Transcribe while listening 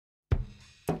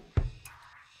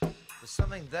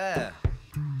something there.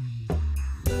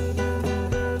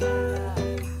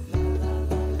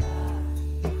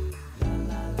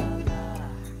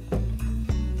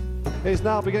 Is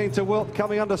now beginning to wilt,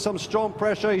 coming under some strong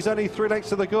pressure. He's only 3 lengths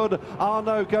to the good.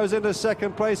 Arnaud goes into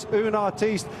second place. UNE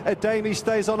ARTISTE. Edemi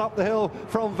stays on up the hill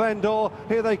from Vendor.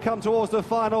 Here they come towards the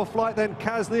final flight. Then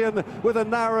Kazlian with a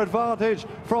narrow advantage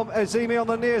from Ezimi on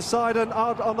the near side, and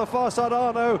on the far side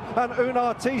Arnaud and UNE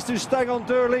ARTISTE who's staying on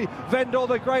Durley. Vendor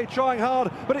the Great trying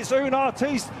hard, but it's UNE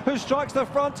ARTISTE who strikes the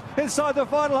front inside the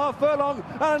final half furlong,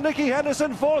 and Nicky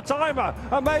Henderson 4-timer.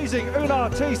 Amazing. UNE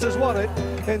ARTISTE has won it.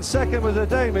 In second was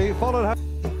Edemi, followed